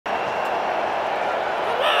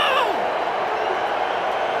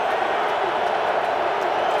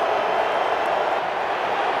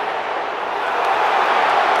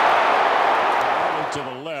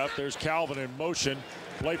Here's Calvin in motion.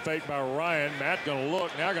 Play fake by Ryan. Matt going to look.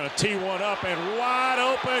 Now going to tee one up and wide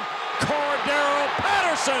open. Cordarrelle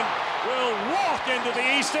Patterson will walk into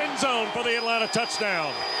the east end zone for the Atlanta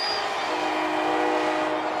touchdown.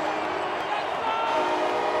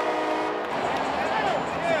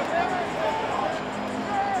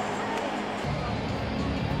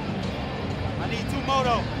 I need two more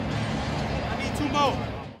though. I need two more.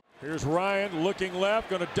 Here's Ryan looking left,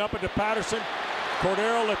 going to dump it to Patterson.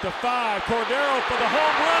 Cordarrelle at the 5. Cordarrelle for the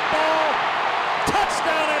home run ball.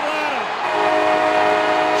 Touchdown Atlanta.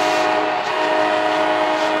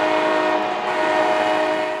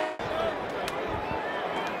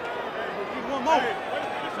 Need one more.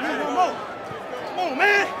 Need one more. Come on,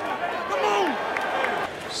 man. Come on.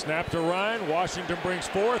 Snap to Ryan. Washington brings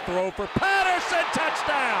 4. Throw for Patterson.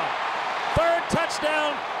 Touchdown. Third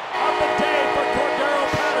touchdown of the day for Cordarrelle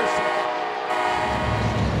Patterson.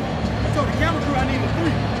 I told the camera crew I needed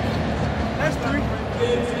 3. That's 3.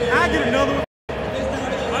 I get another one.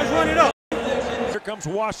 Let's run it up. Here comes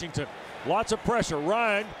Washington. Lots of pressure.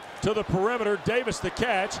 Ryan to the perimeter. Davis the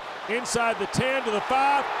catch. Inside the 10 to the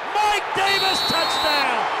 5. Mike Davis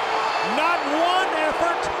touchdown. Not one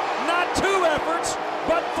effort, not 2 efforts,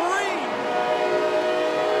 but 3.